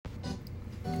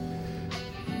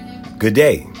Good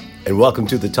day, and welcome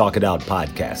to the Talk It Out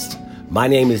podcast. My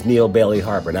name is Neil Bailey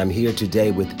Harper, and I'm here today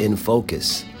with In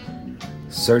Focus,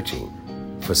 searching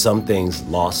for some things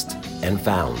lost and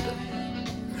found.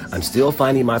 I'm still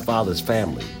finding my father's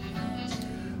family,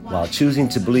 while choosing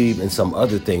to believe in some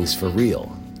other things for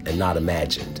real and not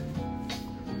imagined.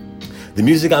 The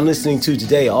music I'm listening to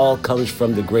today all comes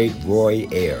from the great Roy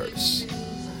Ayers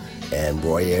and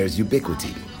Roy Ayers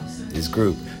Ubiquity, his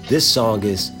group. This song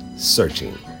is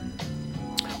Searching.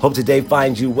 Hope today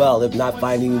finds you well. If not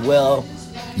finding you well,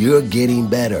 you're getting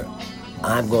better.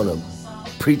 I'm going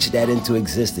to preach that into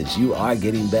existence. You are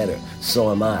getting better.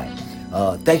 So am I.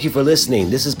 Thank you for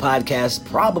listening. This is podcast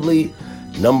probably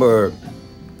number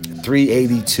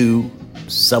 382,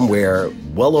 somewhere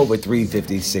well over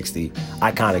 350, 60.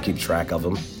 I kind of keep track of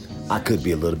them. I could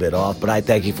be a little bit off, but I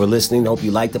thank you for listening. Hope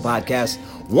you like the podcast.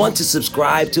 Want to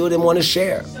subscribe to it and want to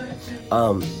share.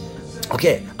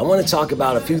 Okay, I want to talk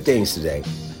about a few things today.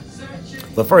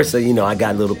 But first, I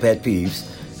got little pet peeves,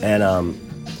 and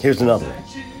here's another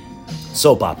one.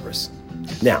 Soap operas.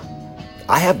 Now,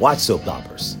 I have watched soap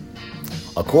operas.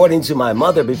 According to my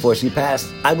mother, before she passed,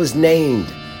 I was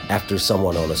named after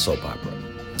someone on a soap opera.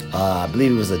 I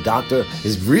believe it was a doctor.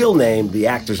 His real name, the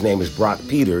actor's name is Brock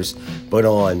Peters, but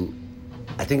on,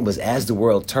 I think it was As the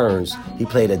World Turns, he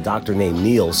played a doctor named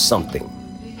Neil something.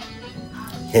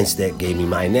 Hence, that gave me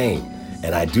my name.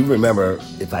 And I do remember,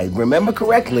 if I remember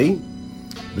correctly,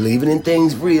 believing in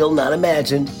things real, not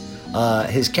imagined,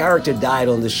 his character died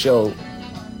on the show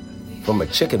from a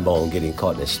chicken bone getting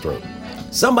caught in his throat.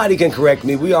 Somebody can correct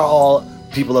me. We are all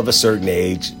people of a certain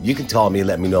age. You can call me and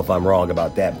let me know if I'm wrong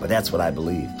about that, but that's what I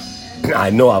believe. I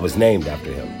know I was named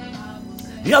after him.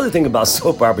 The other thing about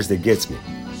soap operas that gets me,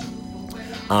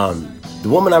 the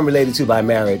woman I'm related to by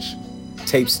marriage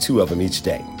tapes 2 of them each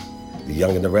day. The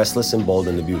Young and the Restless and Bold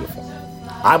and the Beautiful.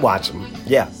 I watch them.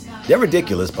 Yeah, they're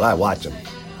ridiculous, but I watch them.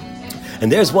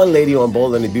 And there's one lady on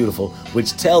Bold and the Beautiful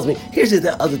which tells me, here's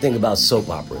the other thing about soap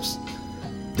operas.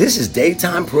 This is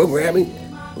daytime programming.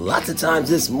 Lots of times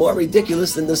it's more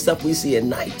ridiculous than the stuff we see at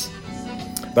night.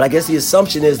 But I guess the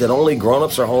assumption is that only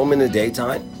grown-ups are home in the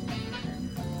daytime.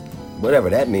 Whatever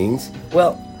that means.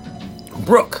 Well,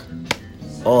 Brooke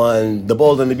on The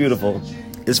Bold and the Beautiful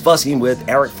is fussing with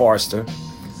Eric Forster,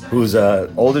 who's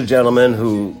an older gentleman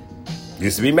who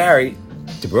used to be married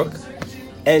to Brooke.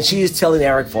 And she is telling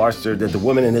Eric Forster that the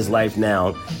woman in his life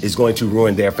now is going to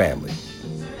ruin their family.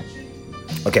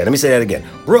 Okay, let me say that again.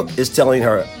 Brooke is telling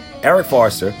Eric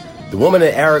Forster, the woman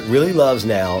that Eric really loves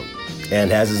now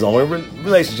and has his own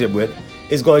relationship with,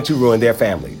 is going to ruin their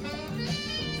family.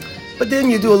 But then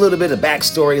you do a little bit of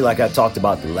backstory like I talked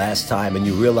about the last time, and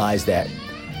you realize that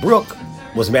Brooke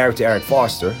was married to Eric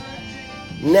Forster.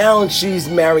 Now she's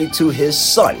married to his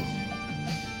son.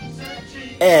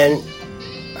 And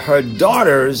her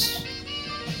daughter's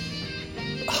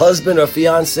husband or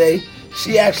fiance,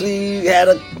 she actually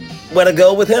went to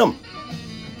go with him.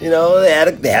 They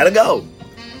had to go.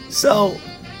 So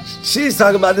she's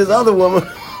talking about this other woman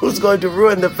who's going to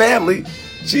ruin the family.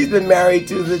 She's been married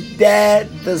to the dad,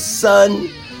 the son,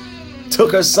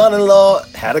 took her son-in-law,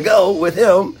 had to go with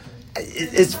him.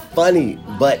 It's funny,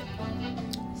 but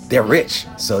they're rich,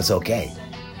 so it's okay.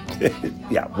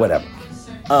 Yeah, whatever.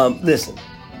 Listen,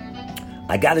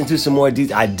 I got into some more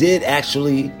details. I did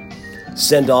actually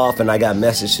send off, and I got a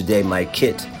message today. My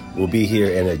kit will be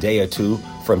here in a day or two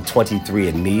from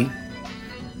 23andMe.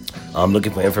 I'm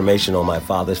looking for information on my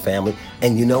father's family.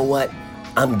 And you know what?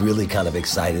 I'm really kind of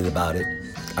excited about it.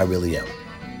 I really am.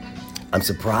 I'm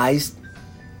surprised,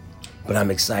 but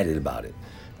I'm excited about it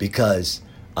because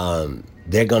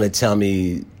they're going to tell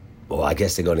me, well, I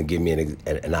guess they're going to give me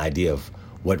an idea of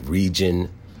what region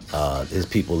his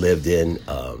people lived in,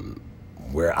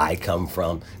 where I come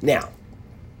from. Now,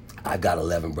 I've got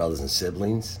 11 brothers and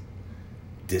siblings.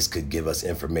 This could give us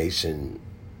information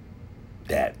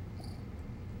that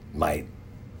might,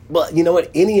 well, you know what?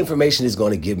 Any information is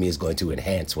going to give me is going to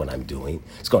enhance what I'm doing.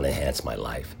 It's going to enhance my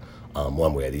life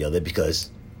one way or the other because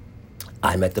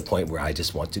I'm at the point where I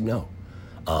just want to know.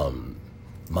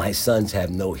 My sons have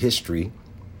no history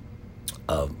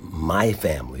of my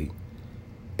family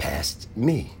past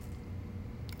me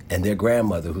and their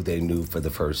grandmother, who they knew for the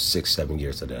first 6-7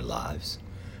 years of their lives,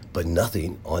 but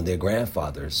nothing on their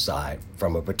grandfather's side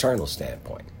from a paternal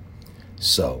standpoint.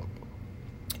 So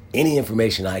any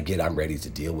information I get, I'm ready to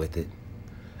deal with it.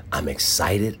 I'm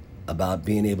excited about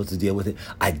being able to deal with it.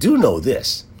 I do know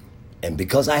this, and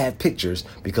because I have pictures,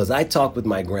 because I talked with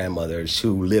my grandmother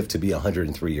who lived to be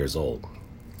 103 years old.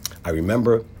 I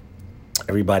remember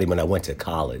everybody when I went to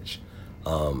college,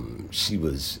 she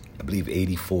was, I believe,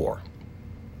 84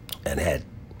 and had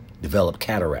developed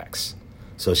cataracts,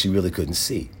 so she really couldn't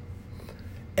see.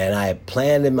 And I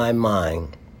planned in my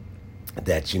mind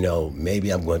that,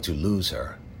 maybe I'm going to lose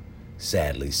her,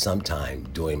 sadly, sometime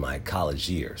during my college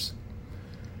years.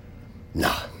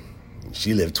 Nah,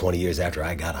 she lived 20 years after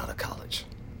I got out of college.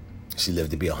 She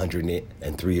lived to be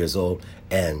 103 years old,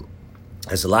 and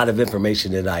there's a lot of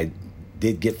information that I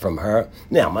did get from her.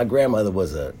 Now, my grandmother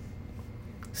was a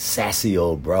sassy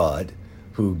old broad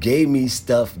who gave me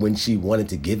stuff when she wanted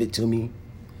to give it to me,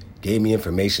 gave me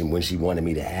information when she wanted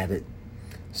me to have it.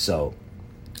 So,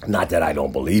 not that I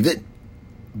don't believe it,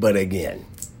 but again,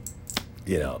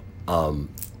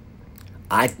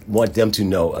 I want them to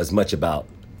know as much about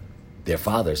their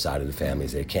father's side of the family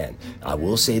as they can. I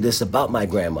will say this about my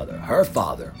grandmother. Her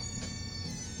father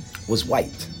was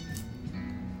white.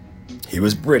 He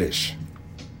was British.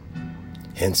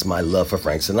 Hence my love for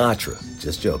Frank Sinatra.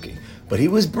 Just joking. But he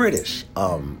was British.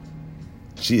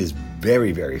 She was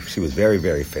very, very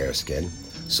fair-skinned.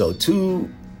 So 2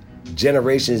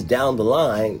 generations down the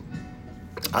line,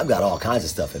 I've got all kinds of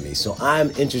stuff in me. So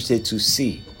I'm interested to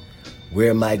see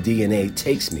where my DNA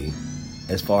takes me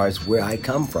as far as where I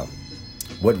come from,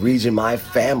 what region my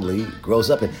family grows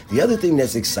up in. The other thing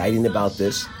that's exciting about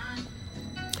this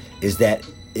is that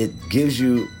it gives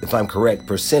you, if I'm correct,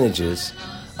 percentages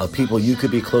of people you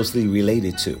could be closely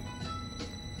related to.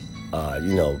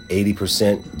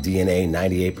 80% DNA,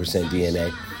 98%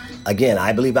 DNA. Again,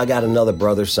 I believe I got another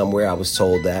brother somewhere. I was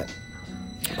told that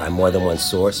by more than one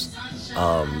source.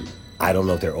 I don't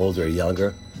know if they're older or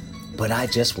younger, but I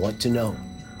just want to know.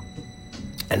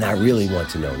 And I really want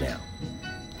to know now.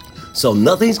 So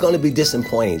nothing's going to be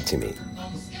disappointing to me.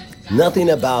 Nothing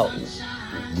about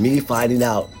me finding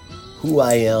out who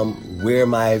I am, where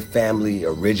my family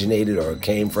originated or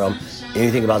came from,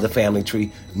 anything about the family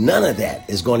tree. None of that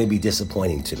is going to be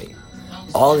disappointing to me.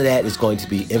 All of that is going to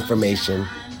be information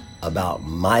about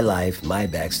my life, my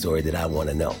backstory that I want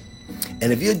to know.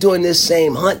 And if you're doing this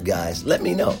same hunt, guys, let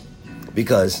me know.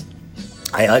 Because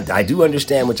I do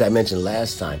understand, which I mentioned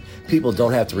last time, people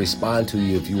don't have to respond to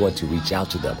you if you want to reach out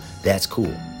to them. That's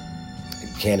cool.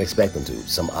 You can't expect them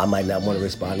to. I might not want to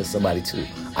respond to somebody too.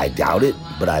 I doubt it,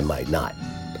 but I might not.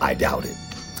 I doubt it.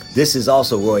 This is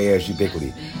also Roy Ayers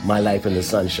Ubiquity, My Life in the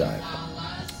Sunshine.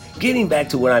 Getting back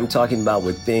to what I'm talking about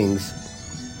with things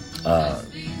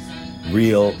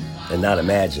real and not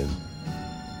imagined.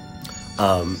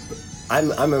 I'm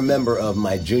a member of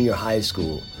my junior high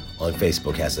school on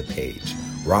Facebook has a page.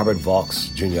 Robert Vaux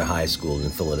Junior High School in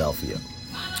Philadelphia.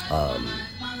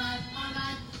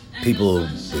 People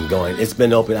have been going, it's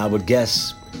been open, I would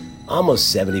guess,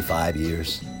 almost 75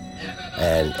 years.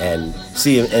 And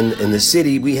see, in the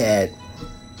city,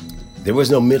 there was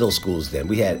no middle schools then.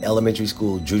 We had elementary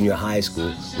school, junior high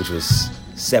school, which was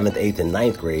 7th, 8th, and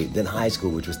 9th grade, then high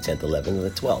school, which was 10th, 11th, and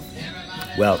the 12th.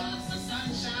 Well,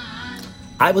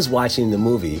 I was watching the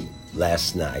movie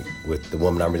last night with the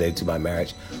woman I'm related to by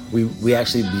marriage. We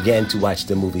actually began to watch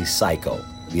the movie Psycho,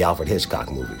 the Alfred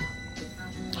Hitchcock movie.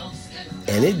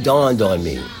 And it dawned on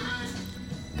me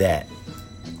that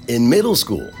in middle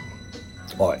school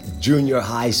or junior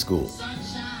high school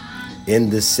in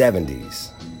the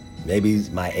 70s, maybe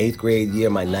my 8th grade year,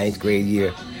 my 9th grade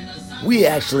year, we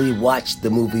actually watched the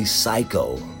movie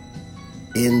Psycho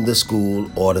in the school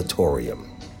auditorium.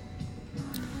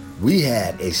 We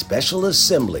had a special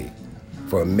assembly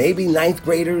for maybe 9th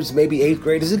graders, maybe 8th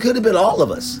graders. It could have been all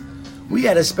of us. We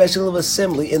had a special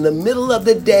assembly in the middle of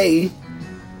the day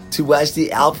to watch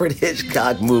the Alfred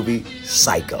Hitchcock movie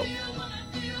Psycho.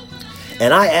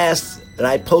 And I asked, and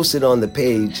I posted on the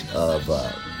page of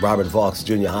Robert Vaux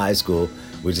Junior High School,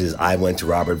 which is I went to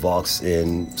Robert Vaux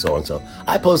in so-and-so.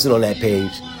 I posted on that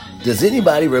page, does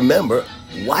anybody remember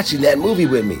watching that movie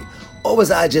with me? Or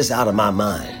was I just out of my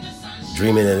mind,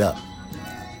 dreaming it up?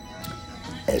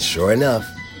 And sure enough,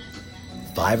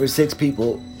 5 or 6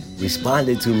 people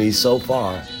responded to me so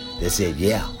far that said,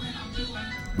 yeah,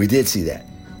 we did see that.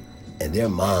 And their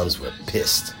moms were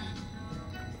pissed.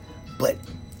 But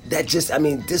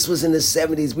this was in the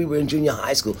 70s. We were in junior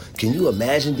high school. Can you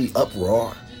imagine the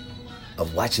uproar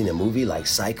of watching a movie like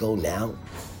Psycho now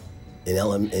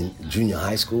in junior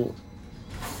high school?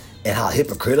 And how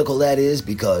hypocritical that is,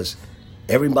 because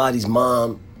everybody's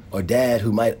mom or dad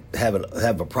who might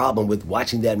have a problem with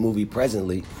watching that movie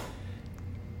presently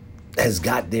has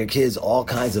got their kids all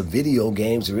kinds of video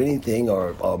games or anything,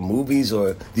 or movies,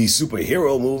 or these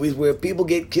superhero movies where people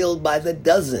get killed by the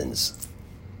dozens,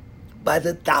 by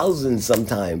the thousands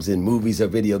sometimes in movies or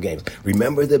video games.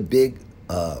 Remember the big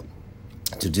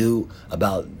to-do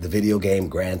about the video game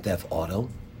Grand Theft Auto?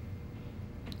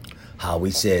 How we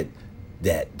said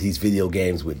that these video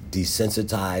games would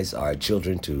desensitize our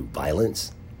children to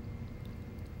violence.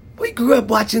 We grew up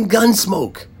watching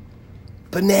Gunsmoke,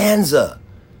 Bonanza,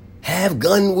 Have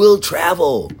Gun Will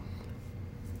Travel.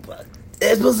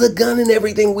 There was a gun in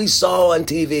everything we saw on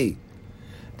TV.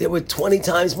 There were 20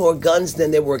 times more guns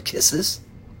than there were kisses.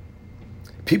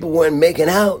 People weren't making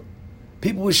out.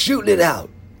 People were shooting it out.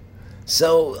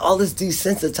 So all this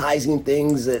desensitizing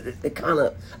things, it kind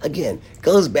of, again,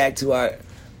 goes back to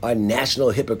our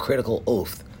national hypocritical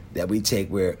oath that we take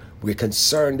where we're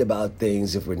concerned about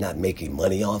things if we're not making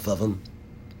money off of them.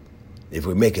 If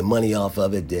we're making money off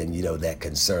of it, then, that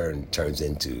concern turns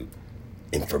into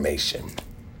information.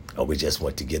 Or we just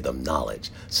want to give them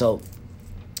knowledge. So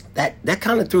that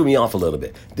kind of threw me off a little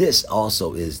bit. This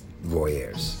also is Roy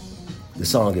Ayers. The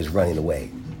song is Running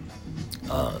Away.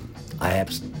 I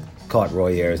have caught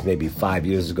Roy Ayers maybe 5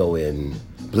 years ago in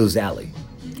Blues Alley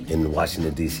in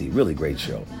Washington, D.C. Really great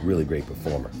show. Really great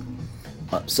performer.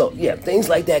 So, things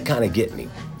like that kind of get me.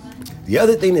 The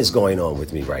other thing that's going on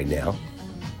with me right now,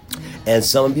 and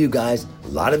some of you guys, a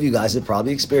lot of you guys have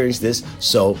probably experienced this,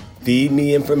 so feed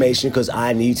me information because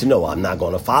I need to know. I'm not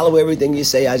going to follow everything you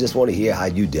say. I just want to hear how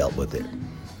you dealt with it.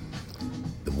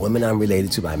 The women I'm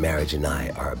related to by marriage and I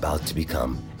are about to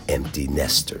become empty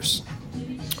nesters.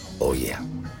 Oh, yeah.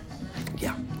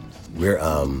 Yeah. We're,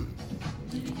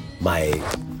 my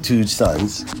two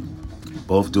sons,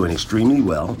 both doing extremely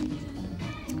well,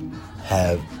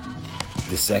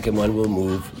 the second one will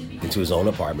move into his own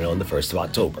apartment on the 1st of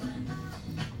October.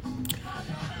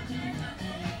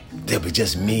 There'll be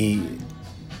just me,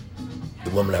 the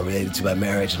woman I'm related to by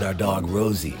marriage, and our dog,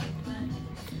 Rosie.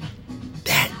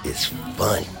 That is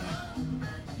fun.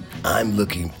 I'm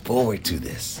looking forward to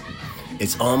this.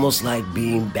 It's almost like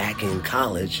being back in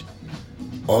college,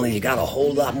 only you got a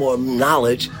whole lot more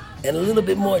knowledge and a little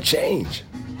bit more change.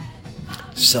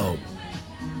 So,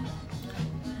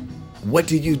 what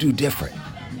do you do different?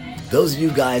 Those of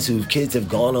you guys whose kids have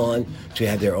gone on to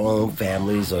have their own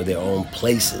families or their own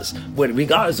places,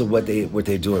 regardless of what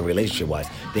they're doing relationship-wise,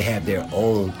 they have their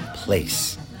own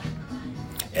place.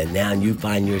 And now you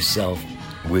find yourself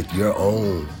with your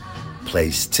own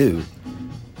place too.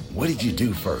 What did you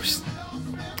do first?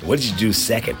 What did you do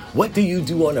second? What do you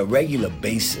do on a regular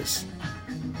basis?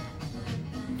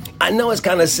 I know it's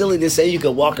kind of silly to say you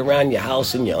could walk around your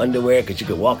house in your underwear, because you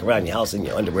could walk around your house in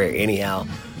your underwear anyhow,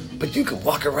 but you could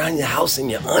walk around your house in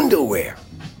your underwear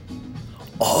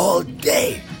all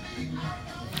day.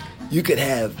 You could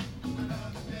have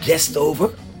guests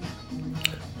over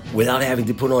without having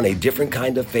to put on a different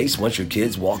kind of face once your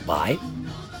kids walk by.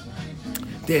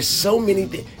 There's so many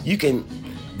things.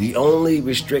 The only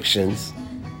restrictions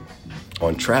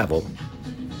on travel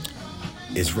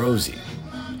is Rosie.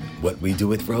 What we do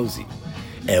with Rosie.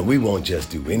 And we won't just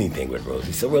do anything with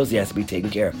Rosie. So Rosie has to be taken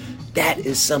care of. That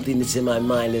is something that's in my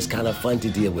mind that's kind of fun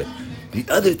to deal with. The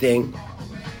other thing,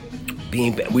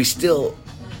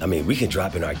 we can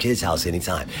drop in our kids' house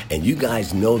anytime. And you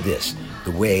guys know this.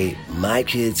 The way my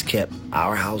kids kept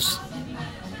our house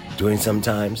during some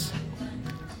times,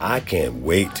 I can't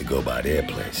wait to go by their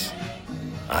place.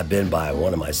 I've been by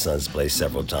one of my son's place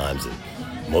several times, and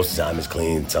most of the time it's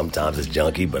clean, sometimes it's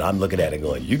junky, but I'm looking at it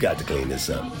going, you got to clean this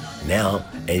up now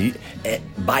and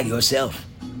by yourself.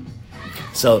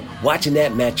 So watching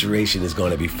that maturation is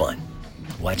going to be fun.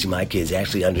 Watching my kids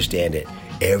actually understand that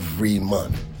every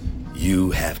month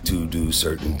you have to do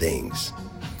certain things.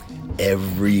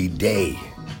 Every day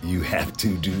you have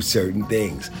to do certain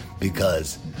things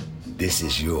because this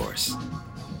is yours.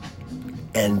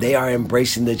 And they are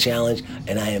embracing the challenge,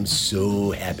 and I am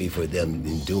so happy for them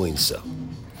in doing so.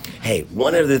 Hey,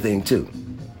 one other thing, too,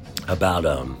 about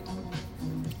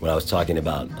when I was talking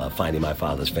about finding my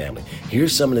father's family.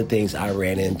 Here's some of the things I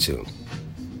ran into.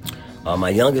 My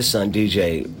youngest son,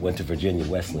 DJ, went to Virginia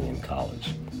Wesleyan College.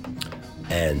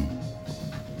 And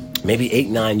maybe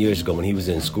 8-9 years ago when he was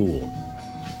in school,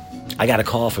 I got a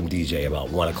call from DJ about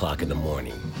 1 o'clock in the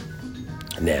morning.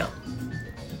 Now,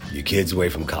 your kid's away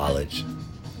from college.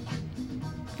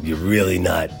 You're really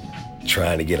not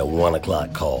trying to get a 1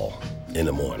 o'clock call in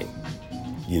the morning.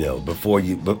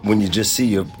 But when you just see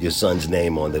your son's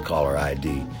name on the caller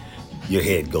ID, your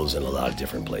head goes in a lot of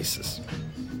different places.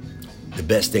 The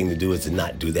best thing to do is to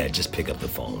not do that. Just pick up the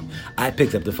phone. I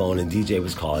picked up the phone and DJ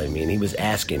was calling me and he was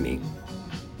asking me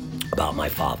about my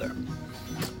father,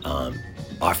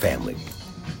 our family,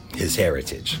 his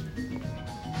heritage.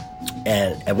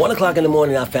 And at 1 o'clock in the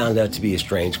morning, I found that to be a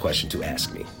strange question to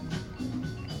ask me.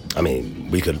 I mean,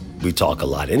 we talk a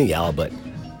lot anyhow, but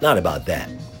not about that.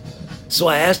 So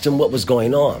I asked him what was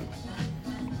going on.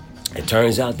 It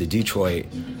turns out that Detroit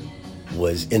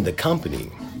was in the company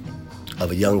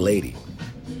of a young lady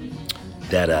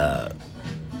that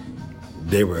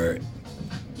they were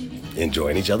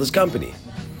enjoying each other's company.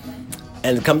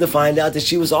 And come to find out that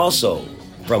she was also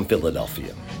from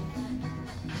Philadelphia.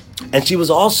 And she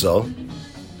was also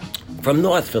from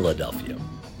North Philadelphia.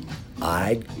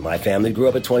 My family grew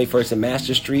up at 21st and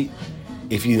Master Street.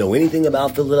 If you know anything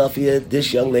about Philadelphia,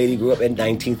 this young lady grew up at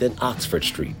 19th and Oxford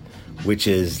Street, which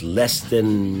is less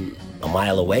than a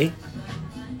mile away.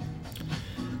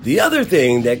 The other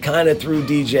thing that kind of threw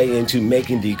DJ into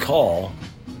making the call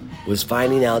was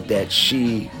finding out that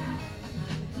she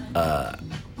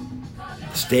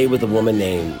stayed with a woman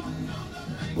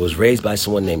was raised by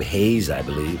someone named Hayes, I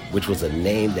believe, which was a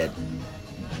name that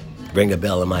rang a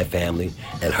bell in my family.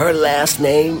 And her last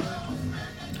name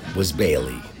was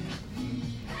Bailey.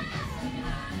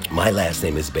 My last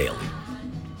name is Bailey.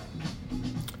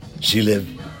 She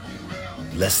lived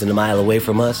less than a mile away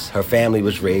from us. Her family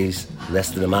was raised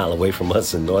less than a mile away from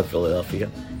us in North Philadelphia.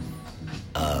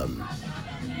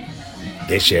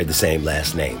 They shared the same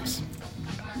last names.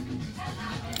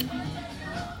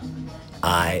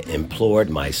 I implored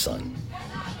my son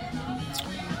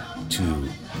to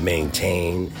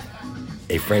maintain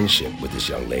a friendship with this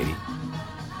young lady,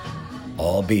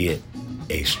 albeit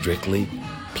a strictly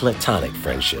platonic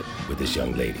friendship with this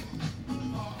young lady,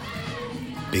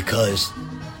 because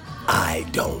I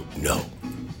don't know.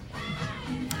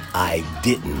 I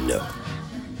didn't know.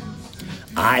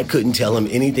 I couldn't tell him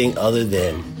anything other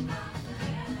than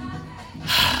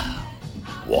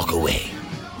walk away.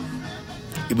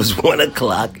 It was 1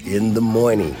 o'clock in the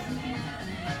morning.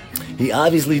 He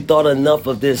obviously thought enough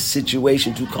of this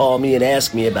situation to call me and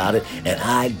ask me about it, and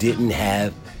I didn't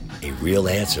have a real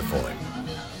answer for him.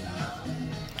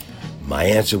 My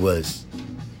answer was,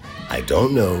 I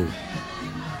don't know,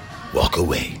 walk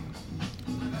away.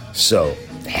 So,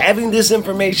 having this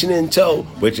information in tow,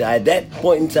 which at that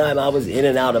point in time I was in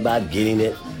and out about getting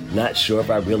it, not sure if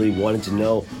I really wanted to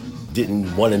know,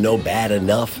 didn't want to know bad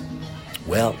enough.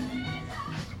 Well,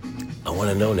 I want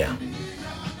to know now.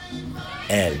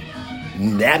 And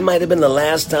that might have been the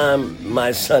last time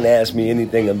my son asked me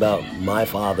anything about my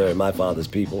father and my father's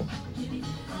people.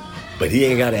 But he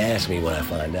ain't got to ask me when I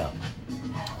find out,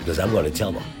 because I'm going to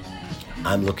tell them.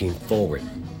 I'm looking forward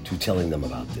to telling them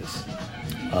about this.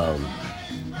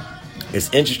 It's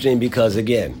interesting because,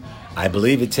 again, I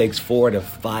believe it takes 4 to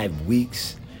 5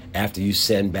 weeks after you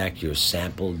send back your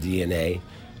sample DNA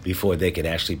before they can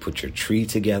actually put your tree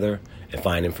together and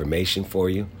find information for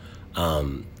you.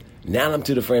 Now I'm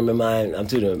to the frame of mind, I'm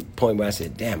to the point where I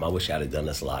said, damn, I wish I'd have done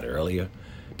this a lot earlier,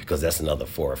 because that's another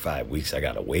 4 or 5 weeks I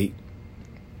got to wait.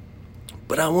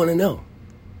 But I want to know.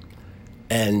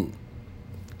 And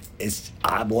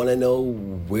I want to know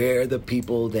where the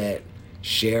people that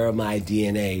share my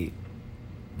DNA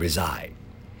reside,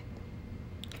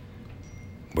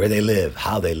 where they live,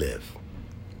 how they live.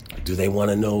 Do they want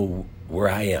to know where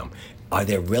I am? Are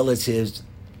there relatives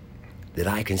that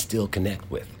I can still connect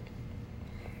with?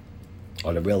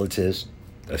 Are there relatives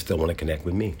that still want to connect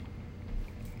with me?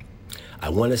 I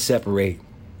want to separate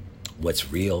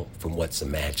what's real from what's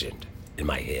imagined in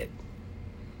my head,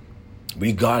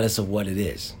 regardless of what it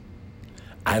is.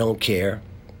 I don't care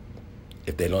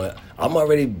if they don't. I'm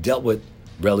already dealt with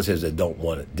relatives that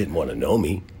didn't want to know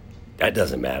me. That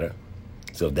doesn't matter.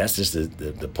 So that's just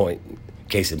the point,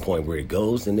 case in point, where it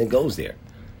goes, and it goes there.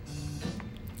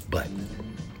 But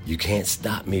you can't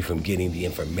stop me from getting the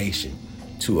information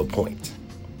to a point.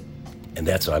 And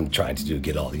that's what I'm trying to do,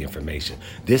 get all the information.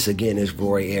 This, again, is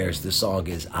Roy Ayers. The song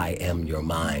is I Am Your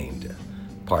Mind,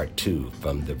 Part 2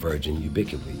 from the Virgin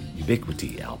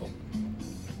Ubiquity album.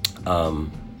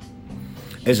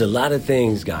 There's a lot of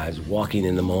things, guys, walking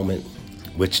in the moment,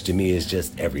 which to me is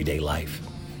just everyday life.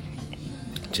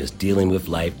 Just dealing with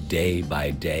life day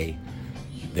by day.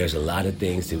 There's a lot of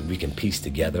things that we can piece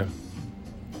together.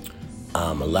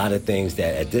 A lot of things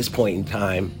that at this point in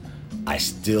time, I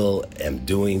still am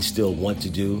doing, still want to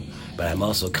do, but I'm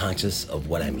also conscious of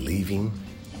what I'm leaving.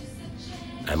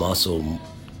 I'm also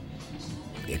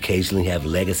occasionally have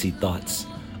legacy thoughts.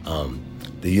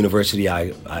 The university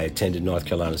I attended, North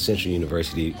Carolina Central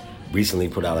University, recently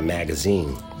put out a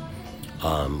magazine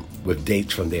with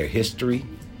dates from their history,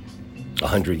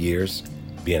 100 years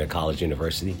being a college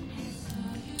university.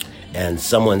 And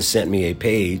someone sent me a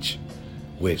page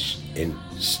which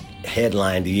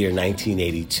headlined the year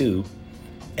 1982,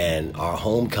 and our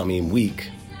homecoming week,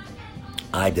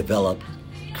 I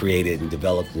created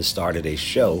and started a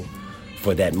show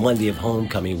for that Monday of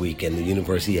homecoming week, and the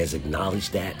university has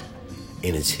acknowledged that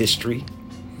in its history.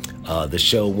 The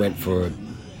show went for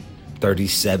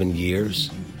 37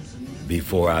 years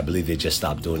before I believe they just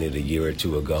stopped doing it a year or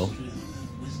two ago.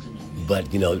 But,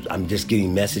 I'm just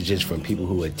getting messages from people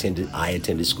who I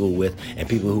attended school with and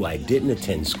people who I didn't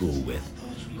attend school with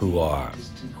who are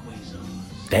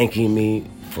thanking me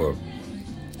for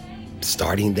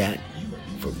starting that,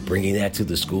 for bringing that to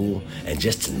the school. And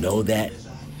just to know that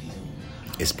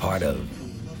is part of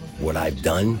what I've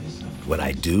done, what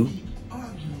I do,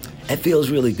 it feels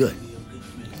really good.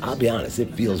 I'll be honest,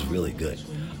 it feels really good.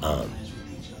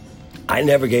 I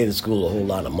never gave the school a whole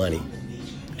lot of money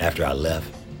after I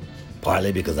left,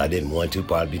 partly because I didn't want to,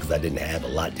 partly because I didn't have a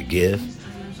lot to give.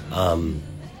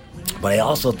 But I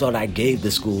also thought I gave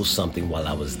the school something while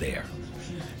I was there.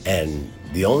 And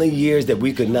the only years that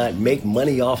we could not make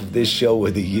money off of this show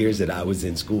were the years that I was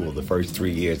in school, the first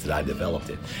 3 years that I developed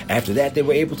it. After that, they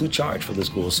were able to charge for the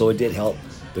school, so it did help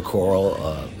the choral,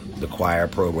 the choir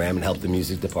program, and help the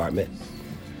music department.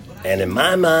 And in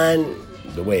my mind,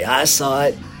 the way I saw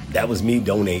it, that was me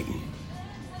donating.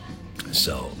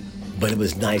 So, but it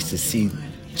was nice to see,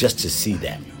 just to see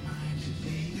that.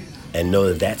 And know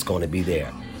that that's going to be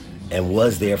there. And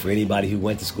was there for anybody who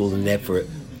went to school in that for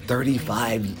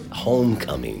 35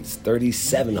 homecomings,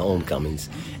 37 homecomings.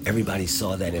 Everybody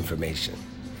saw that information.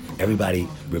 Everybody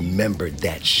remembered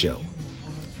that show.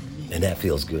 And that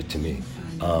feels good to me.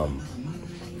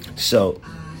 So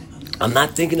I'm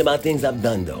not thinking about things I've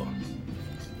done, though.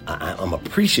 I'm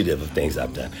appreciative of things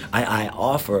I've done. I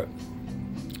offer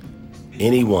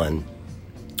anyone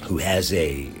who has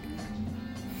who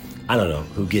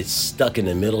gets stuck in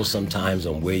the middle sometimes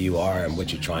on where you are and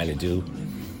what you're trying to do.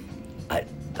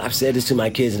 I've said this to my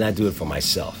kids, and I do it for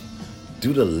myself.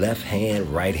 Do the left hand,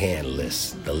 right hand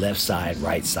list, the left side,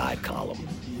 right side column.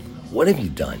 What have you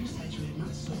done?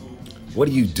 What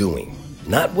are you doing?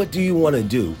 Not what do you want to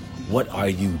do, what are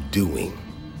you doing?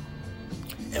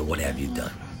 And what have you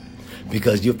done?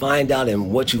 Because you find out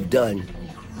in what you've done,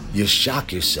 you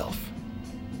shock yourself.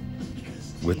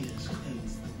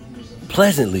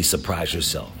 Pleasantly surprise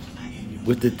yourself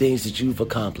with the things that you've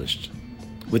accomplished,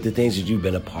 with the things that you've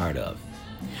been a part of.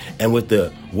 And with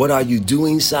the what are you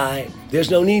doing side, there's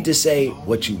no need to say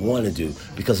what you want to do,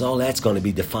 because all that's going to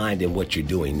be defined in what you're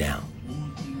doing now.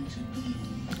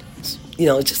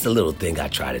 It's just a little thing I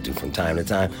try to do from time to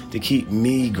time to keep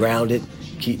me grounded,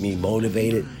 keep me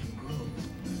motivated,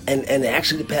 and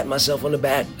actually pat myself on the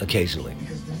back occasionally.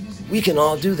 We can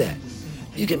all do that.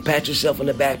 You can pat yourself on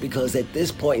the back because at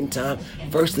this point in time,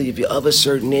 firstly, if you're of a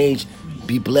certain age,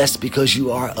 be blessed because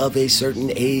you are of a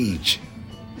certain age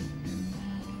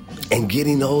and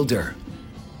getting older.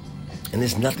 And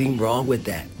there's nothing wrong with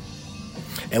that.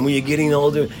 And when you're getting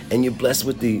older and you're blessed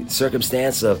with the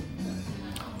circumstance of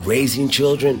raising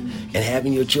children and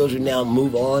having your children now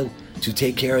move on to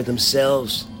take care of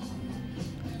themselves,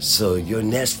 so your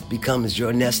nest becomes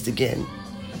your nest again.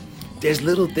 There's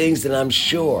little things that I'm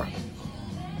sure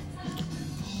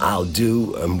I'll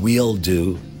do and we'll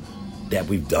do that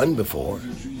we've done before.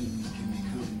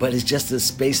 But it's just a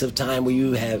space of time where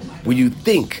you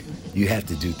think you have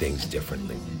to do things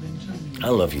differently. I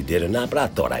don't know if you did or not, but I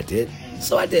thought I did.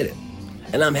 So I did it.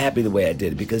 And I'm happy the way I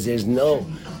did it, because there's no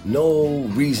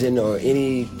reason or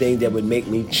anything that would make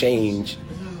me change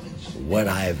what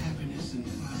I've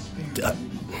done,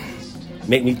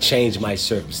 make me change my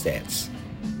circumstance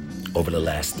over the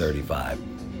last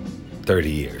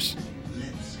 30 years.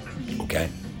 Okay?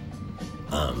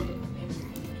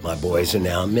 My boys are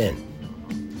now men.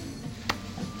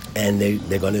 And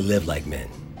they're going to live like men.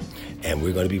 And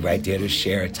we're going to be right there to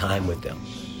share a time with them.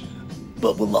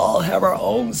 But we'll all have our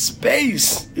own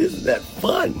space. Isn't that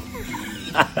fun?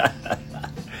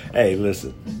 Hey,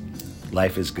 listen.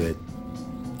 Life is good.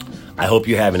 I hope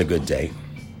you're having a good day.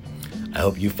 I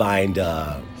hope you find,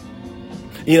 and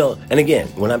again,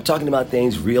 when I'm talking about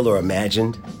things real or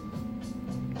imagined,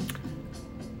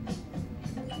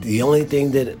 the only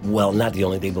thing not the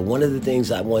only thing, but one of the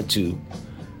things I want to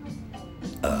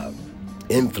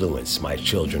influence my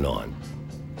children on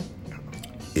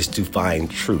is to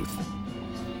find truth.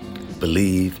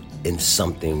 Believe in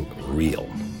something real.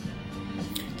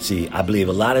 See, I believe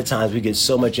a lot of times we get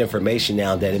so much information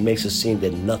now that it makes us seem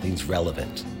that nothing's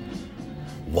relevant.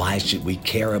 Why should we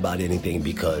care about anything?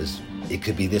 Because it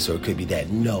could be this or it could be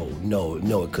that. No,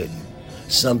 it couldn't.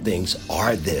 Some things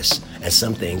are this and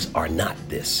some things are not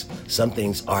this. Some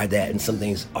things are that and some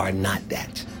things are not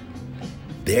that.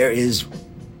 There is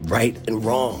right and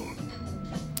wrong.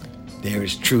 There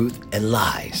is truth and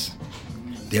lies.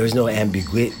 There is no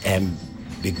ambiguity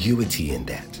in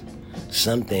that.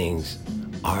 Some things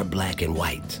are black and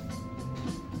white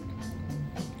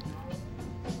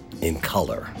in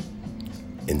color,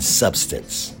 in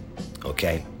substance,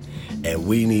 okay? And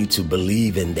we need to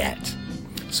believe in that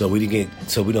so we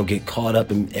don't get caught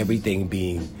up in everything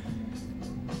being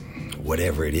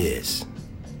whatever it is,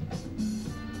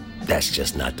 that's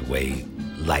just not the way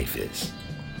life is.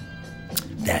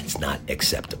 That's not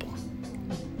acceptable.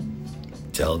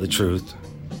 Tell the truth.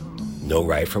 Know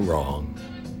right from wrong.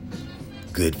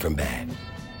 Good from bad.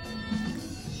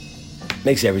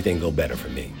 Makes everything go better for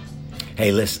me.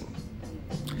 Hey, listen.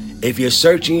 If you're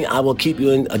searching, I will keep you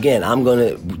in. Again, I'm going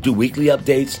to do weekly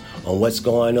updates on what's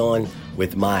going on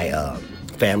with my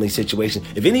family situation.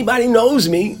 If anybody knows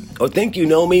me, or think you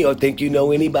know me, or think you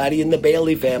know anybody in the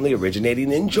Bailey family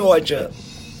originating in Georgia,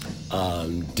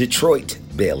 Detroit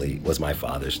Bailey was my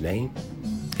father's name,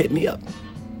 hit me up.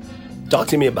 Talk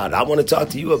to me about it. I want to talk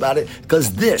to you about it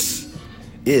because this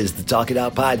is the Talk It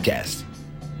Out podcast.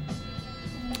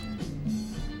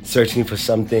 Searching for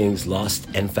some things lost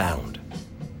and found.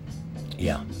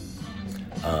 Yeah.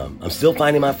 I'm still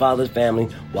finding my father's family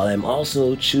while I'm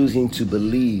also choosing to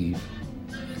believe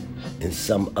in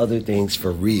some other things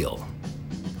for real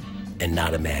and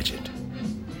not imagined.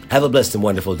 Have a blessed and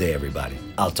wonderful day, everybody.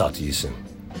 I'll talk to you soon.